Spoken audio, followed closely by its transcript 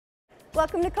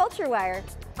Welcome to Culture Wire.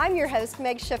 I'm your host,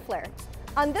 Meg Schiffler.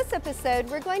 On this episode,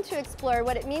 we're going to explore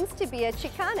what it means to be a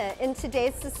Chicana in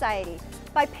today's society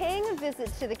by paying a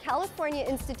visit to the California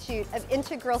Institute of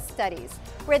Integral Studies,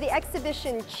 where the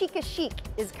exhibition Chica, Chic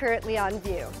is currently on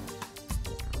view.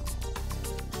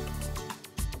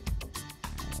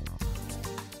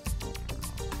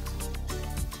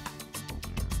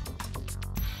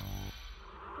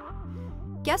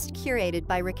 Guest curated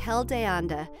by Raquel de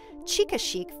Anda, Chica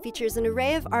Chic features an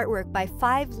array of artwork by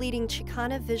 5 leading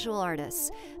Chicana visual artists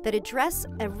that address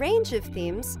a range of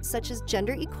themes such as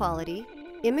gender equality,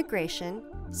 immigration,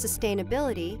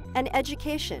 sustainability, and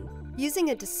education. Using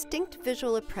a distinct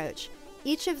visual approach,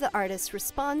 each of the artists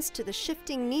responds to the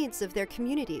shifting needs of their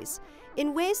communities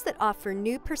in ways that offer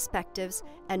new perspectives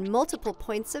and multiple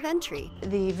points of entry.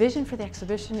 The vision for the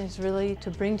exhibition is really to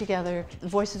bring together the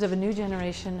voices of a new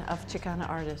generation of Chicana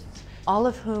artists, all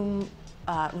of whom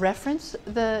reference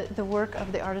the work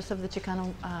of the artists of the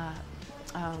Chicano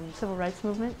civil rights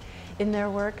movement in their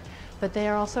work, but they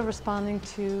are also responding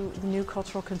to new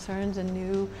cultural concerns and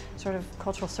new sort of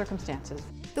cultural circumstances.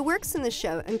 The works in the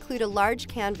show include a large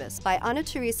canvas by Ana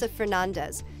Teresa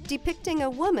Fernandez depicting a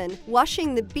woman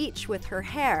washing the beach with her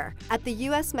hair at the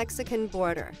U.S.-Mexican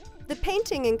border. The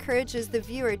painting encourages the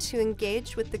viewer to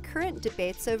engage with the current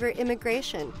debates over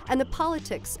immigration and the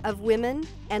politics of women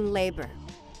and labor.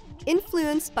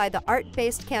 Influenced by the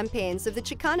art-based campaigns of the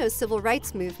Chicano civil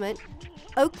rights movement,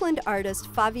 Oakland artist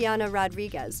Fabiana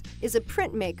Rodriguez is a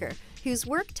printmaker whose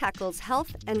work tackles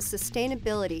health and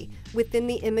sustainability within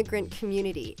the immigrant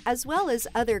community, as well as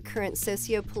other current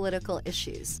socio-political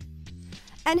issues.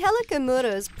 Angelica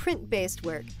Muro's print-based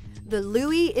work, the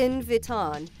Louis in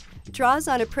Vuitton, draws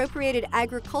on appropriated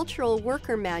agricultural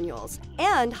worker manuals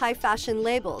and high-fashion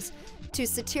labels to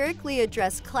satirically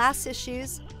address class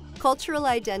issues, cultural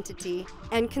identity,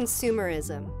 and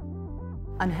consumerism.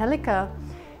 Angelica,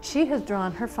 she has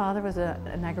drawn, her father was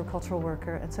an agricultural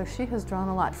worker, and so she has drawn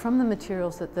a lot from the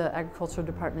materials that the agricultural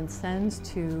department sends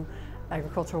to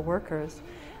agricultural workers,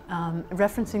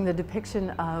 referencing the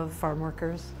depiction of farm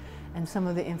workers and some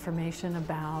of the information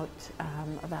about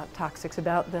toxics,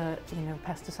 about the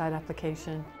pesticide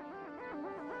application.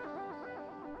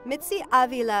 Mitzi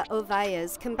Avila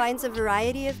Ovalles combines a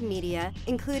variety of media,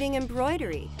 including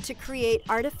embroidery, to create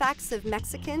artifacts of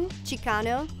Mexican,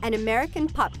 Chicano, and American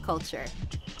pop culture.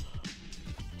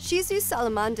 Shizu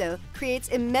Salamando creates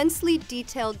immensely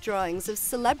detailed drawings of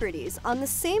celebrities on the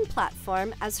same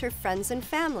platform as her friends and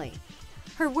family.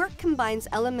 Her work combines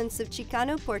elements of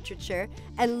Chicano portraiture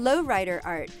and lowrider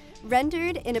art,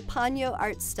 rendered in a paño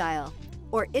art style,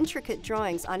 or intricate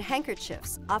drawings on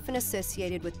handkerchiefs, often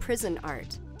associated with prison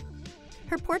art.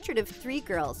 Her portrait of 3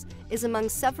 girls is among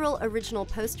several original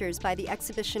posters by the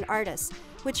exhibition artists,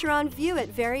 which are on view at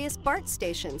various BART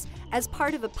stations as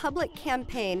part of a public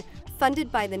campaign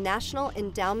funded by the National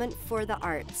Endowment for the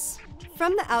Arts.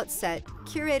 From the outset,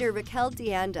 curator Raquel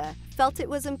de Anda felt it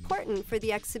was important for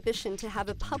the exhibition to have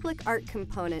a public art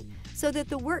component so that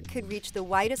the work could reach the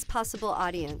widest possible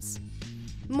audience.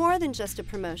 More than just a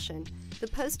promotion, the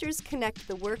posters connect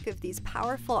the work of these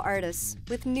powerful artists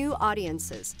with new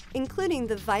audiences, including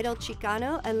the vital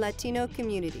Chicano and Latino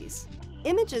communities.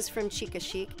 Images from Chica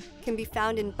Chic can be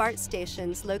found in BART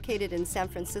stations located in San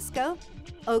Francisco,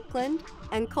 Oakland,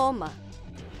 and Colma.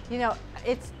 You know,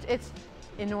 it's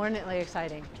inordinately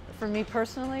exciting. For me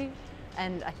personally,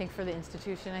 and I think for the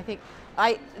institution, I think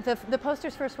the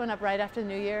posters first went up right after the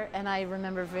New Year, and I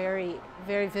remember very,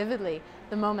 very vividly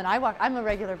the moment I walked. I'm a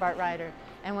regular BART rider,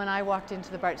 and when I walked into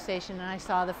the BART station and I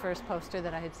saw the first poster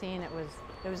that I had seen, it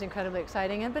was incredibly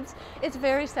exciting. But it's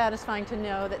very satisfying to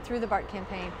know that through the BART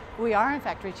campaign, we are in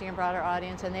fact reaching a broader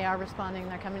audience, and they are responding.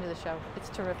 They're coming to the show. It's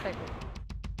terrific.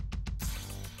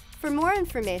 For more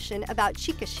information about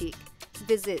Chica Chic,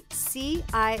 visit CIIS.edu.